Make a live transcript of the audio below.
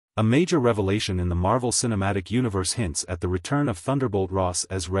A major revelation in the Marvel Cinematic Universe hints at the return of Thunderbolt Ross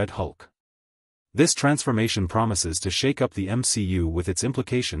as Red Hulk. This transformation promises to shake up the MCU with its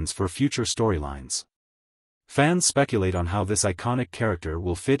implications for future storylines. Fans speculate on how this iconic character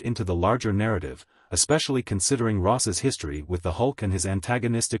will fit into the larger narrative, especially considering Ross's history with the Hulk and his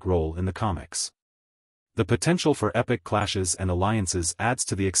antagonistic role in the comics. The potential for epic clashes and alliances adds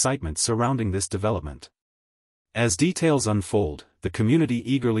to the excitement surrounding this development. As details unfold, the community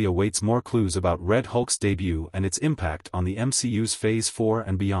eagerly awaits more clues about Red Hulk's debut and its impact on the MCU's Phase 4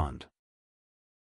 and beyond.